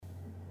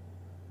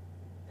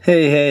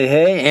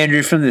Hey,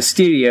 Andrew from the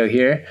studio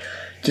here.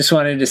 Just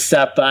wanted to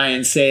stop by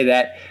and say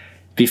that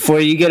before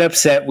you get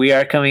upset, we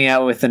are coming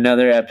out with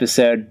another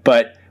episode,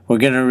 but we're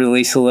going to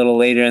release a little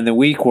later in the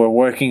week. We're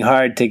working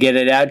hard to get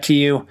it out to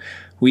you.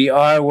 We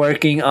are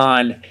working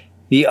on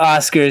the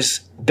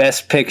Oscars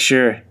Best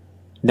Picture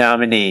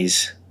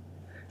nominees.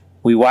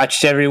 We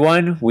watched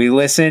everyone, we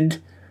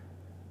listened,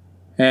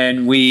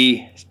 and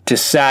we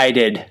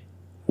decided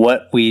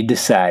what we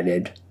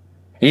decided.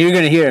 And you're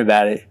going to hear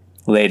about it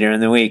later in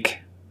the week.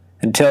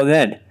 Until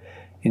then,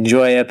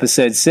 enjoy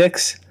episode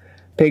 6,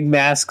 Pig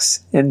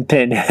Masks and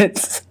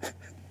Pinheads.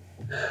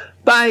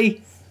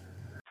 Bye!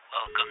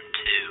 Welcome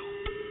to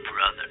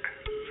Brother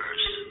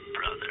vs.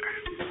 Brother.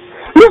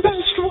 The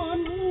best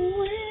one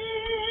wins.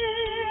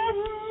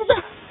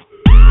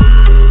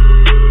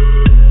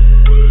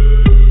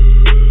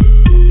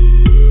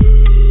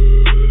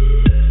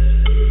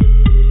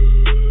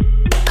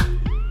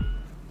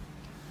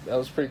 That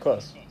was pretty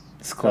close.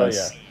 It's close.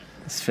 Oh, yeah.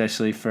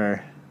 Especially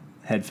for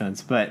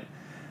headphones. But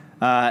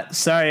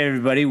sorry,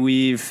 everybody.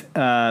 We've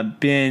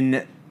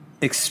been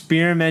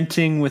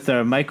experimenting with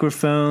our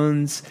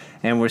microphones,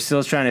 and we're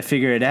still trying to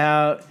figure it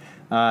out.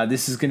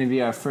 This is going to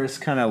be our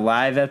first kind of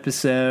live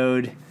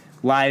episode.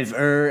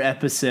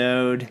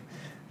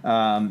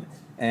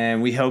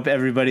 And we hope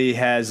everybody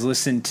has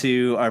listened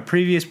to our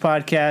previous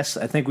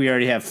podcast. I think we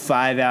already have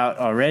 5 out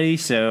already,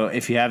 so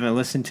if you haven't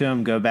listened to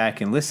them, go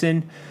back and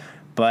listen.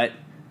 But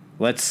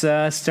let's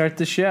start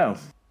the show.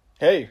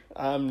 Hey,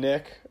 I'm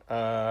Nick.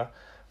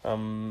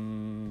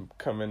 I'm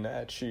coming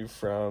at you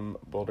from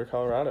Boulder,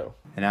 Colorado.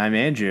 And I'm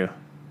Andrew,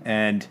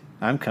 and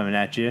I'm coming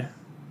at you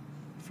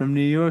from New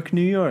York,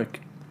 New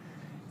York.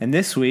 And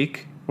this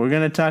week, we're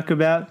going to talk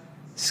about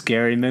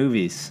scary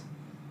movies.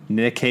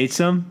 Nick hates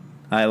them.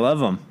 I love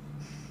them.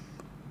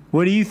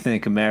 What do you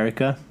think,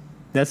 America?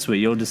 That's what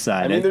you'll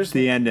decide at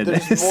the end of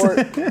this.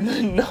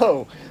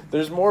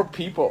 There's more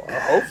people,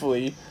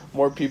 hopefully,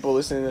 more people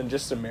listening than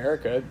just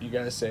America. You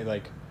gotta say,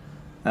 like...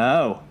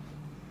 Oh.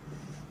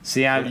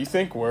 See, what do you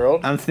think,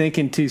 world? I'm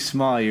thinking too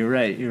small. You're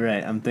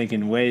right. I'm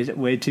thinking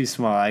way too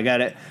small. I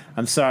got it.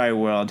 I'm sorry,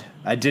 world.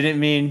 I didn't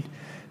mean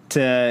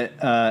to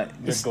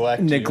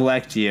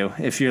neglect you.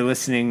 If you're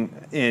listening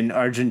in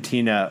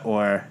Argentina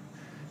or,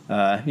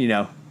 the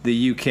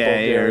UK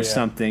Bulgaria. or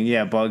something.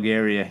 Yeah,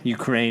 Bulgaria.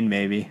 Ukraine,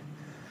 maybe.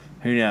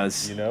 Who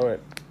knows? You know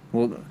it.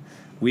 Well,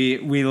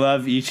 we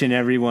love each and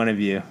every one of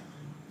you.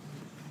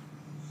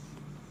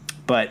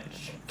 But...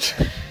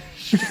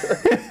 Sure.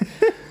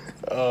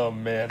 Oh,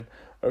 man.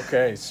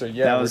 Okay, so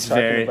yeah, that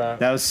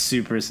was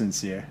super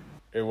sincere.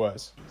 It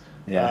was.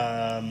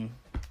 Yeah.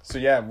 So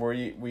yeah,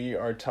 we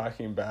are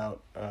talking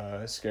about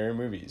scary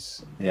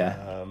movies.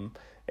 Yeah.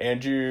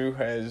 Andrew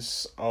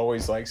has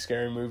always liked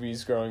scary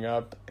movies growing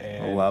up,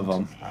 and I love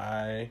them.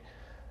 I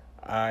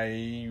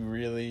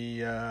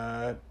really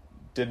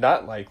did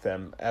not like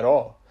them at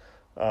all.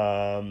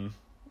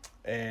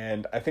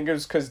 And I think it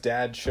was because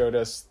Dad showed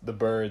us The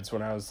Birds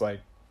when I was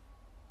like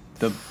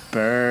The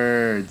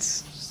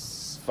Birds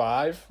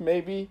 5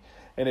 maybe,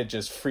 and it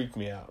just freaked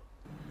me out.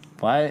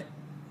 Why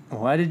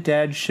did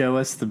Dad show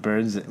us The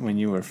Birds when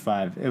you were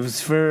 5?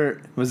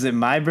 Was it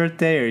my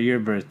birthday or your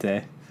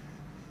birthday?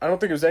 I don't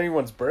think it was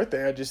anyone's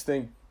birthday. I just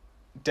think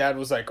Dad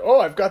was like, "Oh,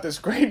 I've got this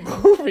great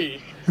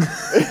movie."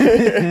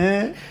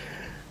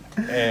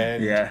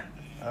 And yeah.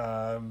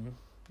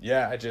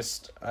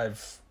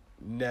 I've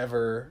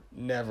never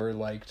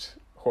liked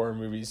horror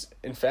movies.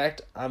 In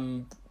fact,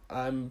 I'm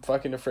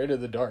fucking afraid of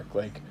the dark.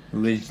 Like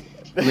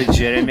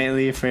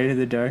legitimately afraid of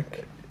the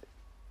dark?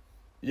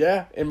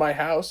 Yeah, in my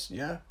house,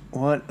 yeah.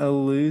 What a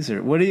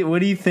loser. What do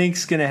you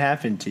think's going to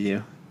happen to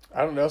you?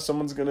 I don't know.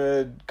 Someone's going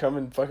to come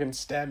and fucking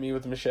stab me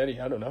with a machete.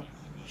 I don't know.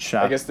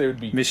 I guess they would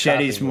be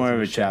machete's more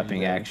of a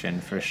chopping action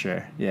for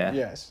sure. Yeah.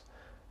 Yes.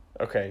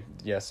 Okay.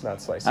 Yes,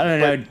 not slicing. I don't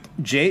know.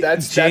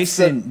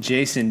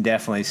 Jason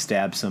definitely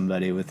stabbed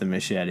somebody with a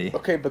machete.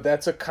 Okay, but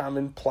that's a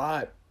common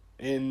plot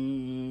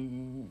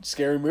in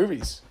scary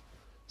movies.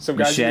 Some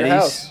guys in your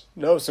house.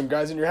 No, some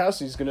guys in your house.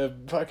 He's gonna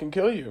fucking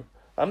kill you.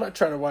 I'm not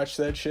trying to watch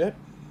that shit.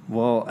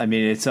 Well, I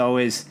mean, it's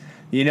always,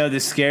 the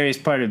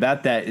scariest part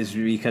about that is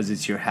because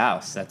it's your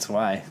house. That's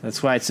why.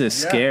 That's why it's so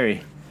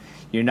scary.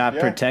 You're not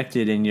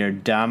protected in your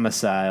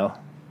domicile.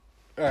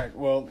 All right.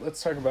 Well,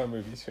 let's talk about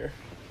movies here.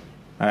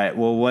 All right.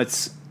 Well,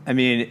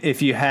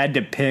 if you had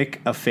to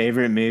pick a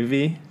favorite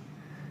movie,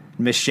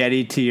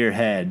 machete to your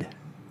head,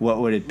 what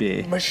would it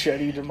be?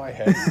 Machete to my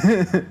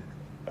head.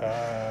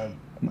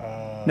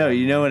 No,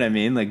 you know what I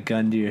mean? Like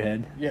gun to your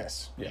head?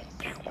 Yes, yeah.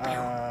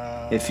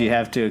 If you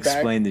have to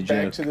explain the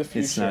joke,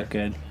 it's not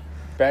good.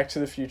 Back to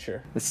the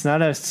Future. It's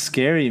not a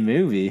scary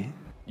movie.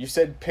 You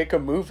said pick a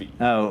movie.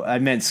 Oh, I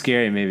meant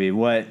scary movie.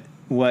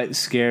 What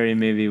scary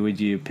movie would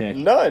you pick?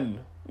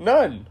 None.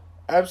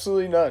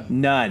 Absolutely none.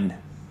 None.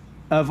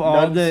 Of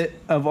all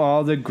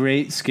the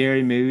great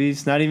scary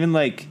movies, not even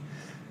like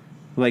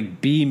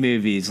B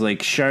movies, like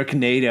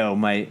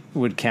Sharknado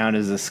would count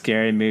as a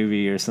scary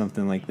movie or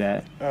something like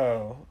that.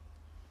 Oh.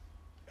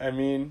 I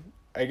mean,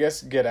 I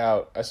guess Get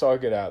Out. I saw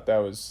Get Out.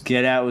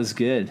 Get Out was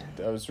good.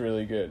 That was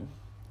really good.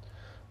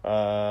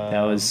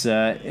 That was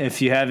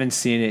if you haven't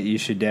seen it, you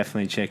should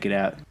definitely check it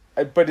out.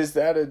 But is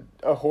that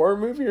a horror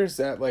movie or is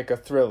that like a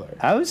thriller?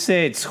 I would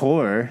say it's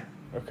horror.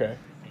 Okay.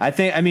 I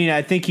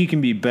think you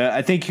can be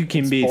I think you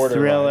can be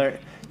thriller.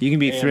 You can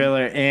be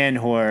thriller and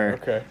horror.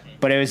 Okay.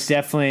 But it was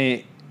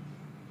definitely,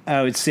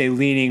 I would say,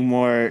 leaning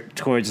more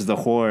towards the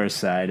horror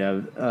side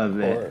of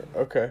it.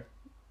 Okay.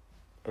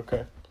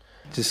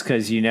 Just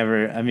because you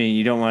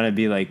don't want to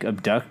be like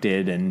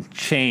abducted and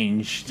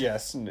changed.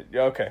 Yes.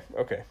 Okay.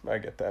 I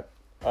get that.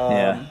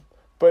 Yeah.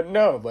 But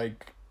no,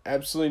 like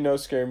absolutely no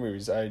scary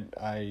movies.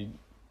 I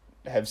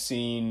have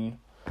seen,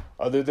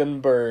 other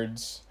than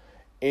Birds,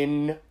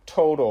 in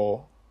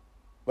total,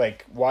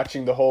 like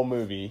watching the whole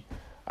movie,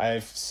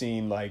 I've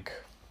seen like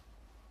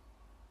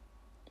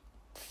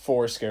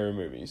 4 scary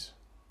movies.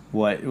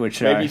 What?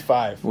 Which maybe are?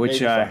 5?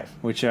 Which maybe are? 5.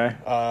 Which are?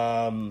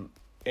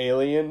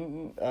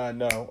 Alien.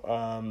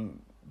 No.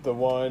 The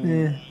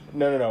one.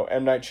 No.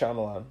 M. Night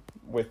Shyamalan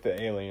with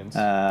the aliens.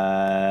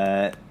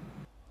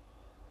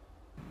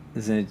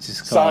 Isn't it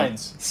just called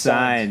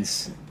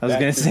Signs? I was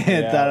gonna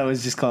say I thought it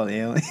was just called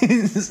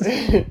Aliens.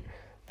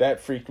 That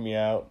freaked me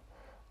out.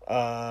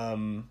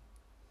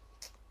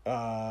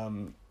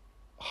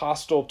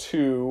 Hostel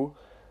 2,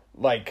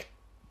 like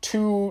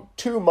two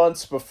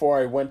months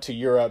before I went to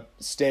Europe,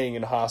 staying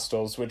in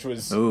hostels, which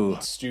was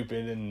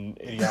stupid and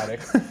idiotic.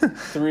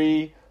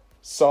 3,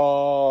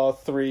 Saw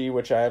 3,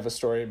 which I have a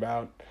story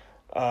about.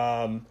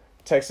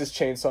 Texas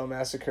Chainsaw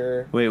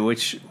Massacre. Wait,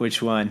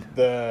 which one?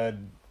 The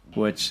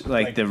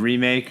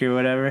remake or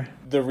whatever?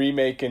 The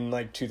remake in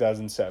like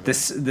 2007.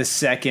 The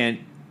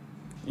second,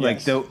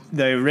 yes. Like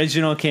the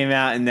original came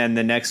out and then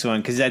the next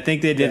one, because I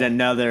think they did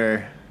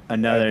another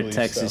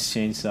Texas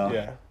Chainsaw.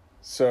 Yeah.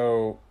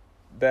 So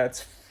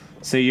that's.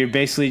 So you're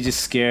basically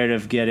just scared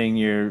of getting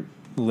your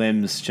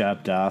limbs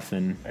chopped off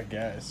and. I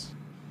guess.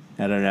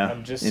 I don't know.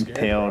 I'm just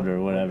impaled scared,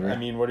 or whatever. I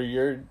mean, what are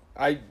your?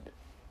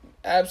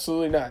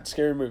 Absolutely not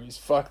scary movies.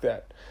 Fuck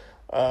that.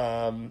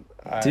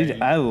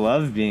 Dude, I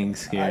love being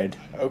scared.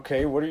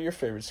 Okay, what are your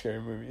favorite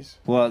scary movies?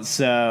 Well,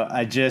 so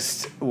I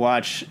just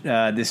watched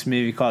this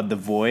movie called The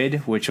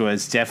Void, which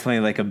was definitely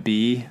like a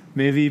B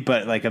movie,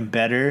 but like a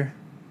better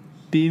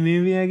B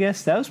movie, I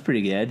guess. That was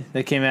pretty good.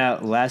 That came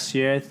out last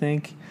year, I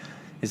think.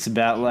 It's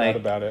about like...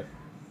 Not about it.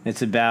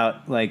 It's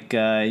about like,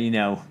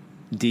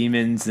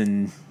 demons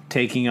and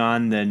taking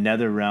on the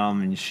nether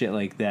realm and shit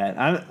like that.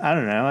 I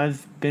don't know.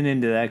 I've been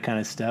into that kind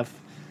of stuff.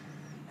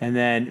 And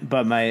then,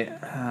 but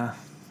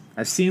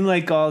I've seen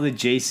like all the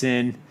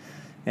Jason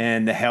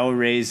and the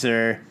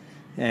Hellraiser,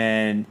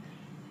 and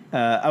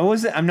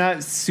I'm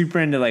not super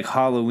into like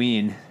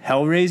Halloween.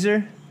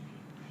 Hellraiser?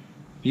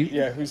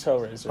 Who's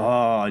Hellraiser?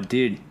 Oh,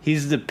 dude,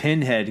 he's the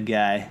Pinhead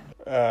guy.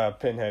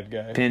 Pinhead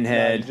guy.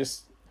 Pinhead. No,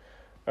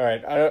 all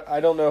right. I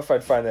don't know if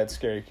I'd find that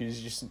scary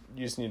because you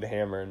just need a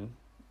hammer and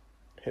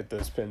hit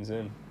those pins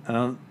in.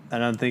 I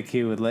don't think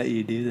he would let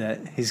you do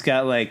that. He's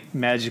got like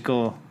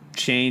magical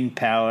chain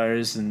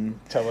powers and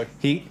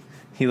he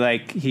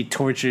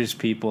tortures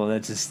people.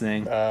 That's his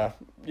thing.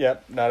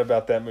 Yep, not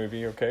about that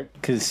movie. Okay.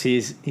 Because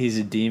he's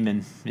a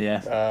demon.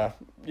 Yeah.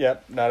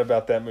 Yep, not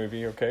about that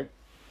movie. Okay.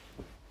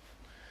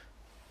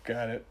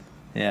 Got it.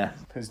 Yeah.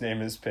 His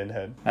name is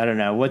Pinhead. I don't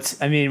know. What's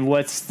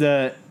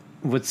the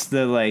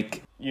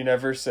like? You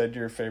never said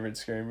your favorite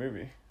scary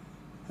movie.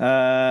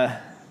 I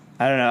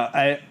don't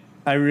know.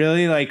 I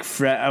really like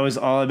I was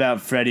all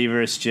about Freddy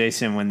vs.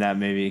 Jason when that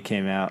movie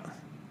came out.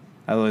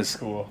 I was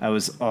cool. I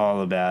was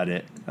all about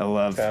it. I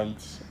love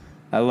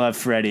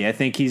Freddy. I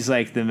think he's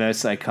like the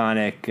most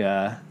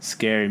iconic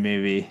scary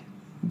movie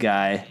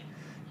guy,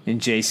 and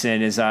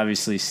Jason is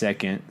obviously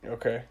second.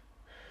 Okay.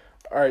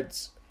 All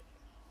right.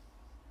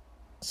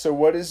 So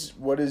what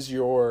is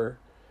your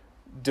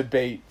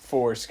debate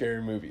for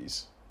scary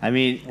movies? I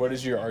mean, what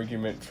is your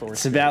argument for?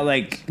 It's about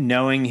like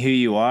knowing who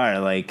you are,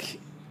 like,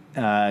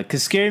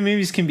 because scary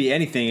movies can be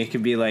anything. It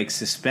can be like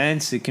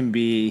suspense. It can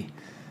be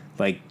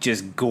like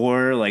just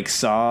gore, like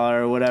Saw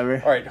or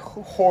whatever. All right,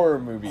 horror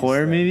movies.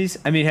 Horror movies.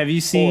 I mean, have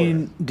you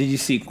seen? Horror. Did you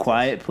see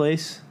Quiet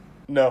Place?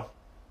 No.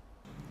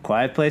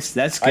 Quiet Place.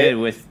 That's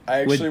good.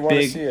 I actually want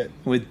to see it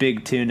with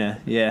Big Tuna.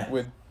 Yeah.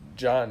 With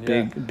John.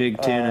 Yeah.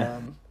 Big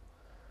Tuna.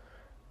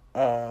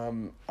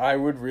 I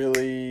would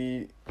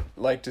really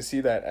like to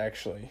see that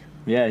actually.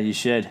 Yeah, you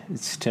should.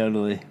 It's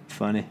totally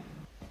funny.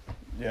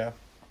 Yeah.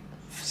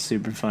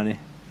 Super funny.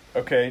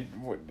 Okay,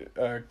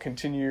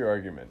 continue your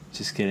argument.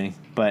 Just kidding.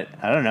 But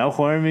I don't know.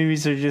 Horror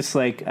movies are just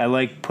like, I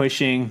like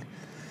pushing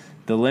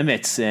the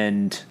limits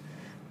and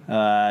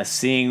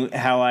seeing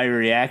how I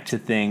react to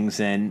things.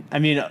 And I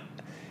mean,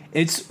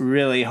 it's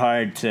really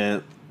hard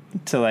to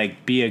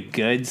like be a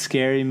good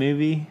scary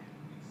movie,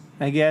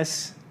 I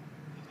guess.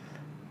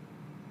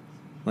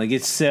 Like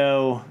it's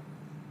so,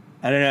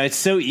 I don't know. It's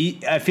so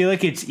I feel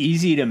like it's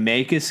easy to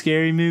make a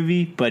scary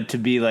movie, but to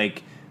be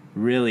like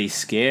really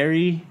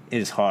scary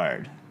is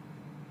hard.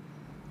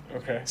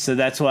 Okay. So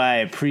that's why I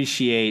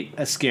appreciate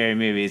a scary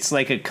movie. It's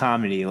like a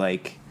comedy.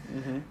 Like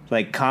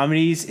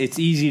comedies, it's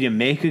easy to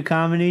make a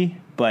comedy,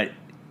 but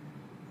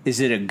is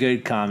it a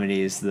good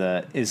comedy is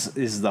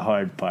the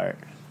hard part.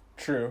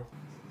 True.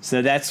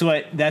 So that's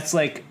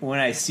like when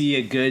I see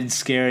a good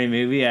scary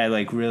movie, I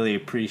like really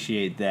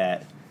appreciate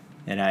that.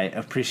 And I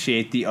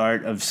appreciate the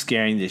art of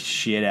scaring the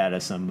shit out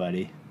of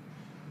somebody.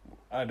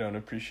 I don't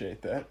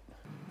appreciate that.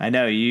 I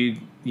know you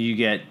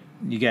get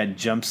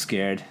jump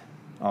scared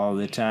all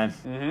the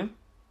time.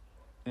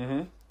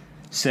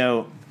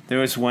 So there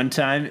was one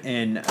time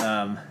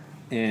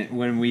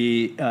when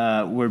we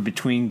were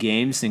between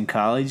games in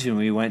college and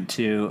we went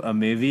to a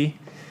movie,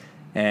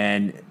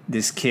 and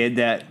this kid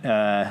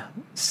that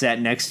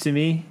sat next to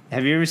me.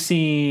 Have you ever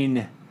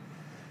seen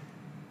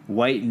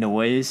White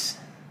Noise?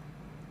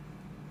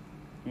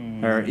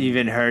 Or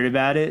even heard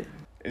about it?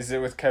 Is it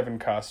with Kevin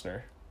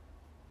Costner?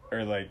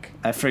 Or like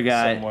I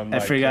forgot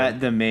him?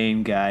 the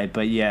main guy,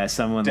 but yeah,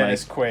 someone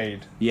Dennis like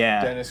Quaid.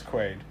 Yeah. Dennis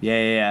Quaid.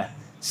 Yeah.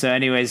 So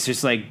anyways,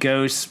 just like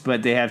ghosts,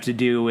 but they have to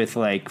do with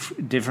like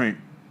different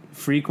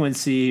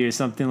frequency or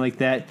something like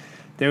that.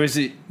 There was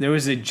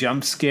a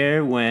jump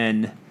scare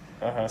when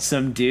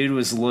some dude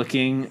was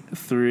looking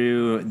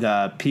through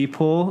the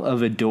peephole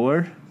of a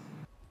door.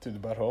 Through the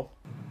butthole?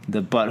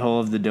 The butthole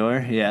of the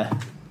door, yeah.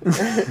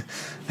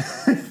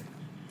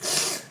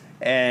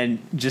 And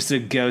just a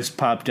ghost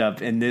popped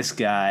up, and this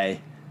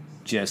guy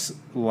just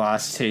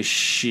lost his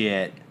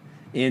shit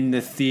in the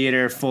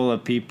theater full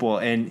of people.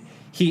 And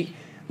he,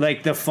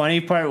 like, the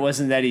funny part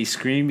wasn't that he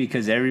screamed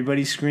because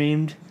everybody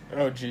screamed.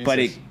 Oh, Jesus.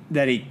 But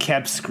that he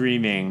kept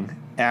screaming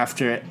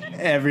after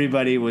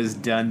everybody was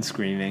done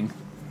screaming.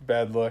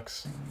 Bad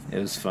looks. It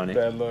was funny.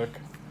 Bad look.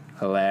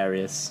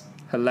 Hilarious.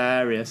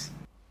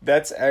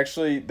 That's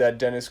actually, that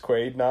Dennis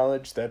Quaid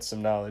knowledge, that's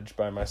some knowledge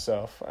by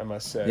myself, I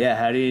must say. Yeah,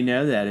 how do you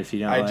know that if you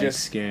don't like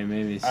scary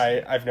movies?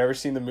 I've never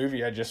seen the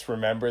movie. I just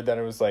remembered that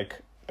it was like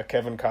a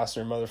Kevin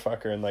Costner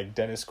motherfucker, and like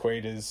Dennis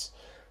Quaid is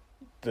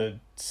the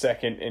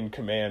second in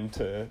command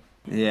to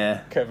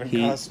Kevin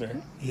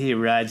Costner. He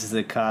rides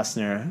the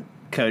Costner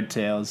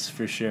coattails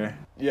for sure.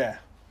 Yeah.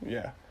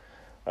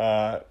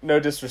 No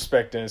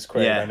disrespect, Dennis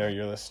Quaid. Yeah. I know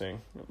you're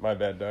listening. My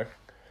bad, Doug.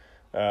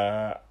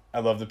 I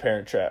love The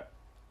Parent Trap.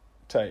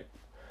 Tight.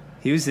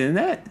 He was in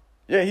that?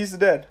 Yeah, he's the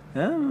dad.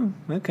 Oh,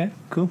 okay,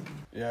 cool.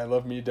 Yeah, I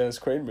love me a Dennis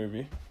Quaid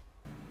movie.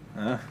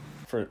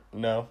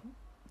 No,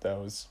 that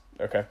was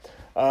okay.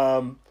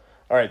 All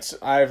right, so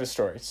I have a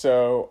story.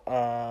 So,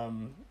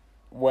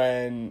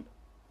 when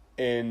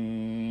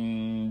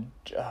in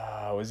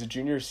was it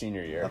junior or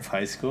senior year of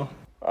high school?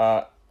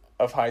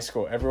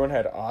 Everyone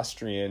had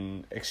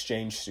Austrian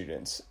exchange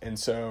students, and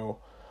so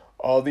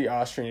all the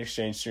Austrian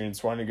exchange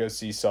students wanted to go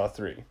see Saw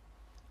 3.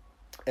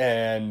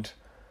 And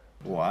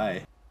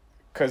why?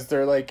 Because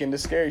they're like into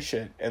scary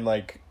shit, and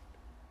like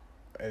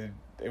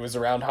it was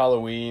around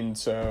Halloween,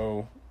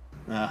 so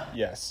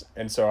yes.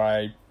 And so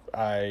I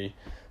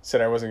said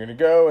I wasn't going to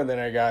go, and then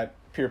I got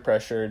peer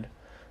pressured,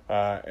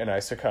 and I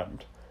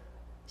succumbed.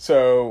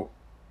 So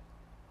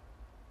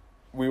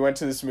we went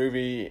to this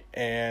movie,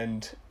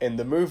 and in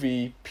the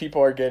movie, people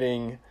are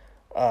getting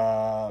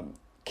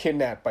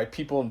kidnapped by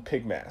people in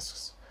pig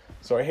masks.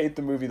 So I hate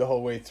the movie the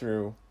whole way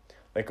through.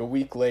 Like a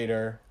week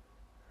later,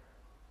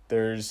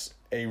 there's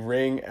a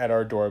ring at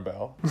our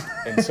doorbell.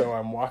 And so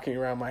I'm walking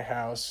around my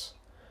house,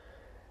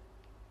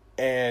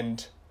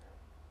 and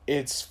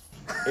it's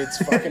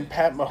fucking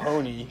Pat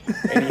Mahoney,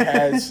 and he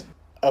has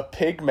a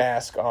pig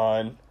mask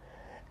on,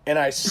 and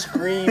I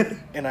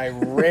screamed, and I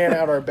ran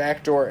out our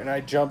back door, and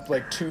I jumped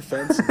like 2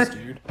 fences,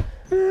 dude.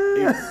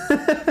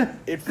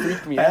 It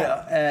freaked me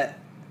out. At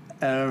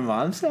our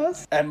mom's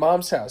house? At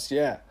Mom's house,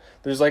 yeah.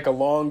 There's like a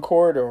long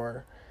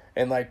corridor,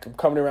 and like I'm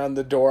coming around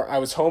the door. I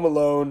was home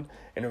alone,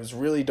 and it was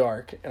really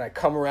dark, and I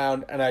come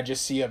around, and I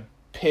just see a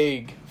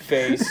pig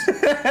face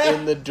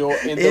in the door,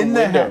 in the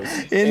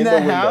windows. In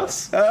the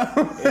house?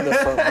 Oh. In the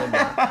front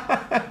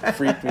window.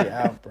 Freaked me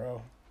out,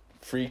 bro.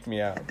 Freaked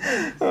me out.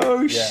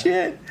 Oh, yeah.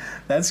 Shit.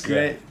 That's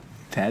great. Yeah.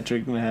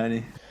 Patrick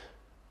Mahoney.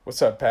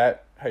 What's up,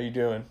 Pat? How you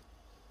doing?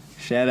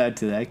 Shout out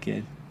to that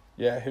kid.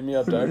 Yeah, hit me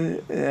up,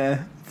 Doug.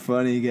 Yeah,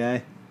 funny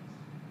guy.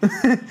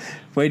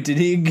 Wait, did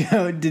he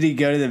go to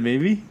the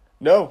movie?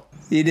 No.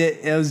 He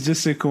did. It was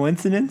just a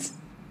coincidence?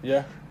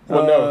 Yeah.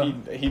 Well, no,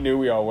 he knew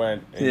we all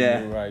went, and yeah.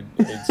 He knew I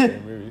hate scary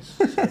movies.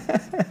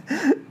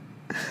 So.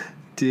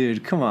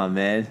 Dude, come on,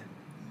 man.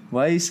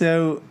 Why are you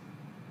so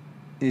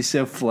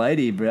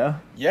flighty, bro?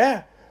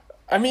 Yeah.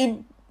 I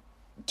mean,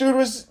 dude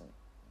was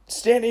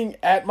standing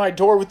at my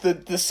door with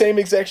the same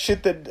exact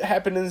shit that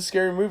happened in the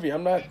scary movie.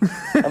 I'm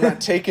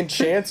not taking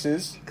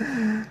chances.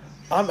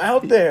 I'm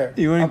out there.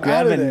 You want to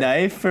grab a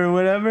knife or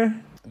whatever?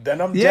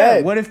 Then I'm dead.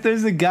 Yeah, what if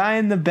there's a guy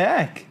in the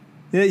back?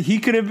 He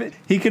could have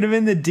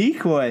been the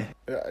decoy.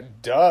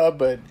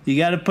 But you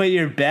got to put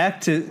your back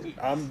to.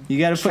 You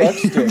got to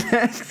put your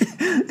back.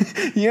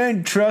 You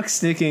ain't truck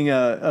sticking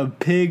a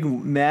pig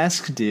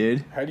mask,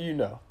 dude. How do you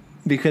know?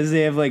 Because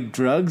they have like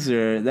drugs,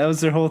 or that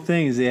was their whole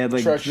thing. Is they had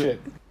like truck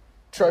stick.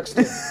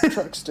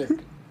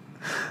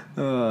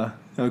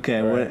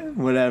 Okay, right.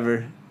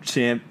 Whatever.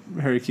 Champ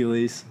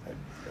Hercules.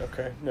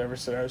 Okay, never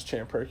said I was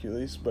Champ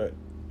Hercules, but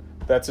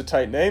that's a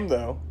tight name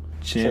though.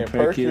 Champ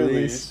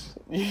Hercules.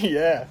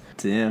 Yeah.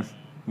 Damn.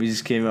 We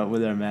just came up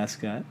with our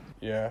mascot.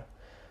 Yeah.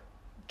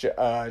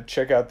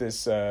 check out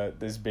this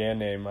this band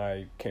name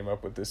I came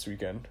up with this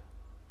weekend.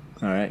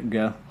 All right,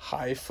 go.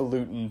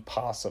 Highfalutin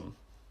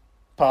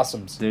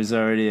Possums. There's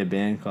already a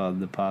band called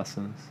the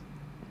Possums.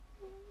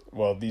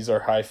 Well, these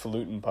are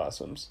highfalutin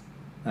possums.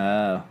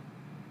 Oh.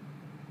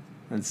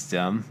 That's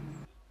dumb.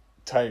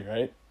 Tight,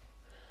 right?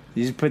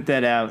 You just put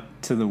that out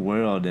to the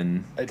world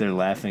and they're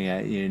laughing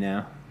at you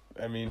now.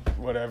 I mean,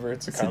 whatever.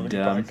 It's a comedy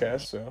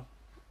podcast, so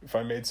if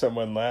I made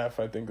someone laugh,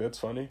 I think that's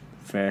funny.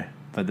 Fair.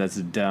 But that's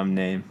a dumb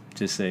name,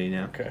 just so you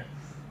know. Okay.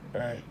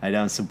 All right. I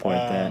don't support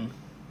that.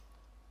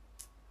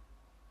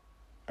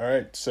 All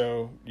right.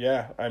 So,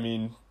 yeah, I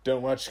mean,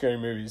 don't watch scary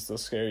movies. They'll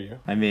scare you.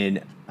 I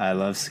mean, I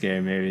love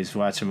scary movies.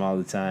 Watch them all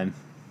the time.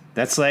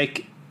 That's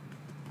like,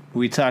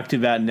 we talked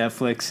about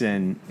Netflix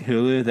and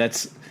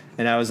Hulu.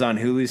 And I was on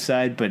Hulu's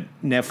side, but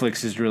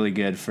Netflix is really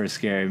good for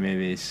scary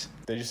movies.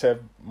 They just have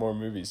more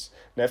movies.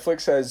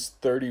 Netflix has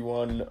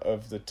 31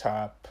 of the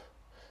top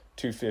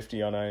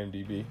 250 on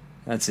IMDb.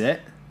 That's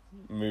it?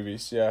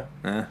 Movies, yeah.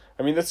 I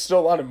mean, that's still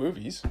a lot of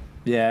movies.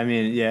 Yeah, I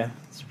mean, yeah,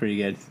 it's pretty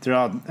good. They're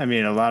all, I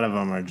mean, a lot of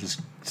them are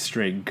just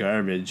straight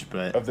garbage,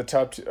 but... Of the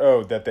top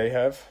that they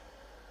have?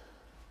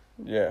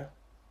 Yeah.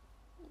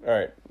 All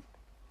right.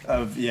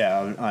 On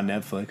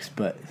Netflix,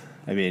 but,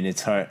 I mean,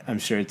 it's hard. I'm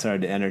sure it's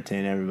hard to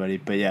entertain everybody,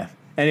 but yeah.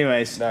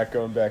 Anyways. Not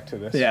going back to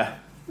this. Yeah.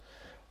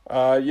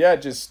 There'll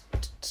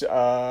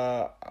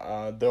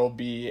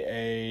be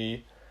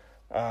a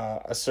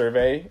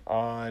survey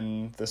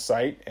on the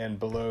site and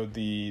below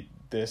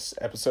this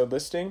episode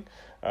listing.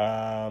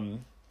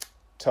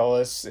 Tell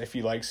us if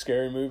you like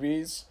scary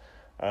movies,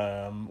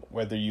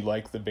 whether you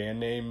like the band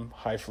name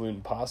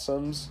Highfalutin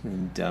Possums.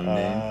 Dumb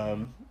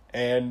name.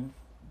 And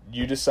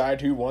you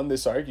decide who won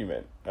this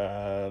argument.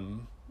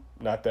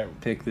 Not that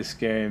pick the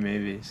scary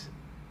movies.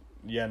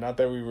 Yeah, not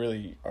that we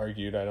really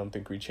argued. I don't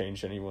think we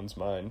changed anyone's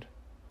mind.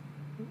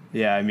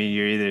 Yeah, I mean,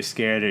 you're either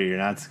scared or you're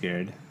not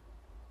scared.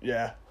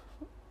 Yeah,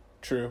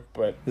 true,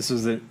 but this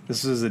was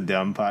a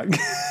dumb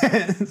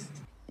podcast.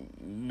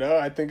 No,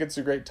 I think it's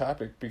a great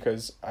topic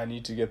because I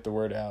need to get the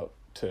word out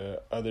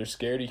to other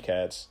scaredy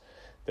cats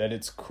that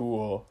it's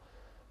cool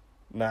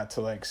not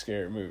to like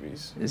scary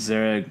movies. Is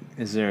there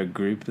a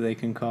group they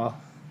can call?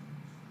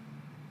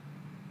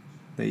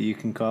 That you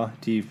can call?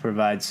 Do you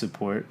provide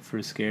support for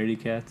scaredy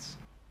cats?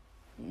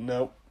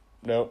 Nope.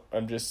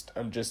 I'm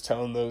just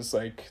telling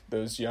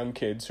those young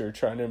kids who are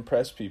trying to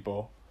impress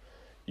people,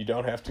 you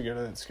don't have to go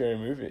to that scary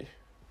movie.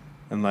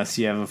 Unless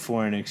you have a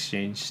foreign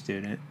exchange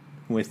student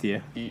with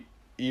you.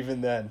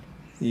 Even then.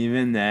 You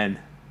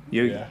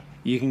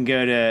can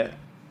go to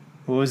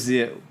what was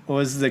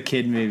the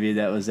kid movie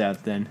that was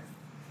out then?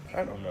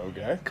 I don't know,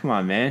 guy. Come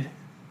on, man.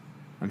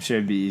 I'm sure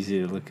it'd be easy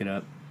to look it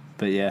up.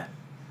 But yeah.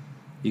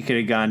 You could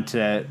have gone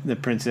to The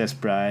Princess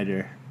Bride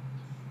or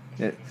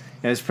it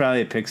was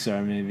probably a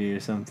Pixar movie or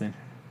something.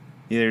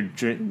 Either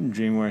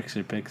DreamWorks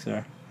or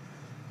Pixar.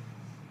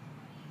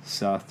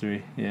 Saw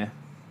 3, yeah.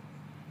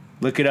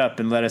 Look it up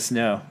and let us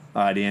know,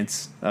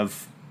 audience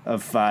of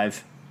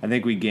 5. I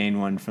think we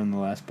gained one from the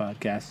last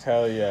podcast.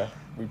 Hell yeah.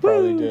 We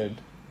probably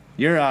did.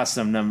 You're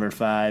awesome, number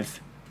 5.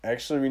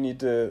 Actually, we need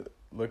to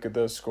look at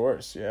those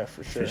scores. Yeah,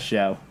 for sure. For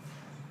sure.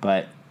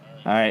 But,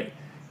 all right.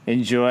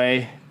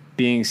 Enjoy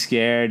being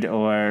scared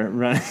or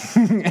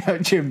running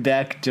out your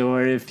back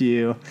door if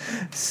you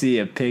see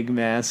a pig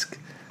mask.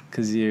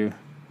 Because dude,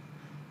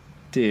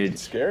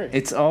 it's scary.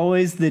 It's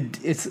always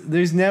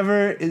there's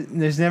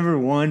never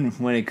one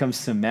when it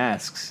comes to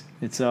masks.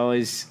 It's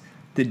always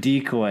the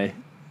decoy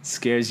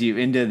scares you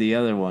into the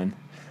other one.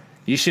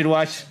 You should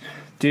watch,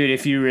 dude,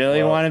 if you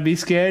really want to be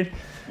scared.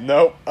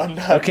 Nope, I'm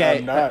not.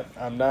 Okay.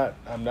 I'm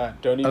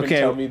not. Don't even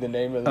tell me the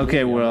name of the movie.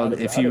 Okay, world,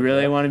 if you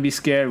really want to be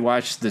scared,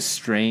 watch The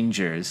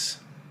Strangers.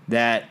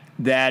 That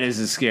is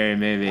a scary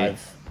movie.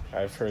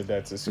 I've heard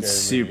that's a scary movie.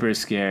 It's super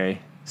scary.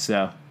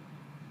 So,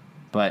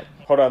 but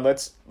hold on,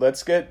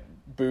 let's get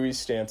Bowie's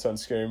stance on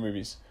scary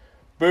movies.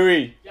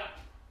 Bowie. Yeah.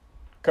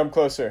 Come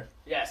closer.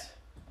 Yes.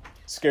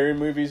 Scary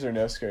movies or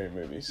no scary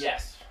movies?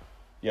 Yes.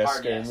 Yes,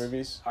 Hard scary yes.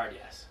 movies? Hard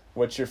yes.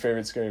 What's your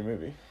favorite scary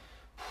movie?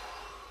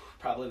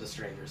 Probably The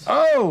Strangers.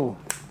 Oh!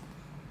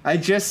 I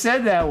just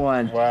said that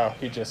one. Wow,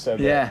 he just said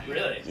that. Yeah.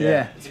 Really?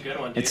 Yeah. It's a good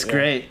one, dude. It's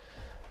great.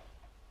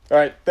 All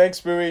right, thanks,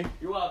 Bowie.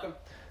 You're welcome.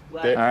 All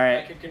Glad right.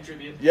 I could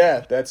contribute. Yeah,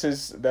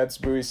 that's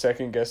Bowie's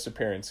second guest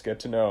appearance. Get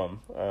to know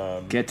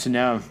him. Get to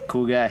know him.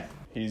 Cool guy.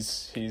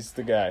 He's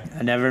the guy.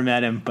 I never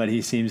met him, but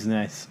he seems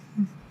nice.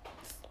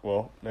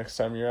 Well, next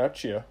time you're out,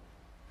 Chia.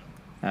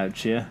 Out,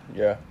 Chia?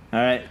 Yeah. All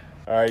right,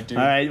 dude.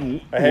 All right,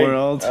 hey,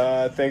 world.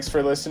 Thanks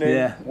for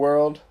listening,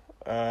 world.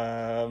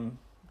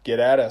 Get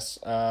at us.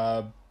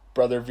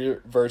 Brother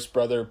versus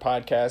Brother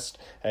podcast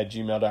at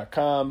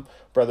gmail.com.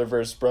 Brother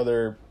versus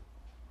Brother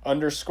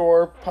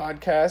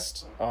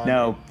 _podcast.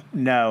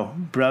 No.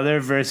 Brother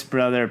versus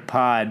Brother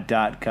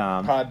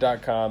pod.com.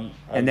 Pod.com.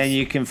 And then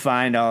you can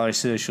find all our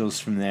socials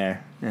from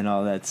there and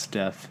all that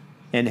stuff.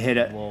 And hit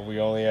it. Well, we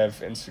only have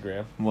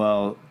Instagram.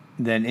 Well,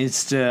 then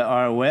Insta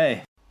our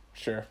way.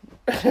 Sure.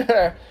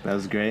 That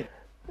was great.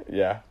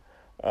 Yeah.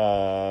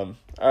 All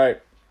right.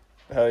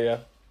 Hell yeah.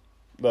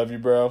 Love you,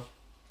 bro.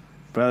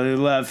 Brotherly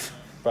love.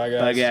 Bye,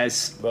 guys. Bye,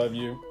 guys. Love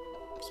you.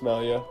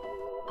 Smell ya.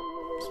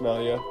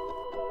 Smell ya.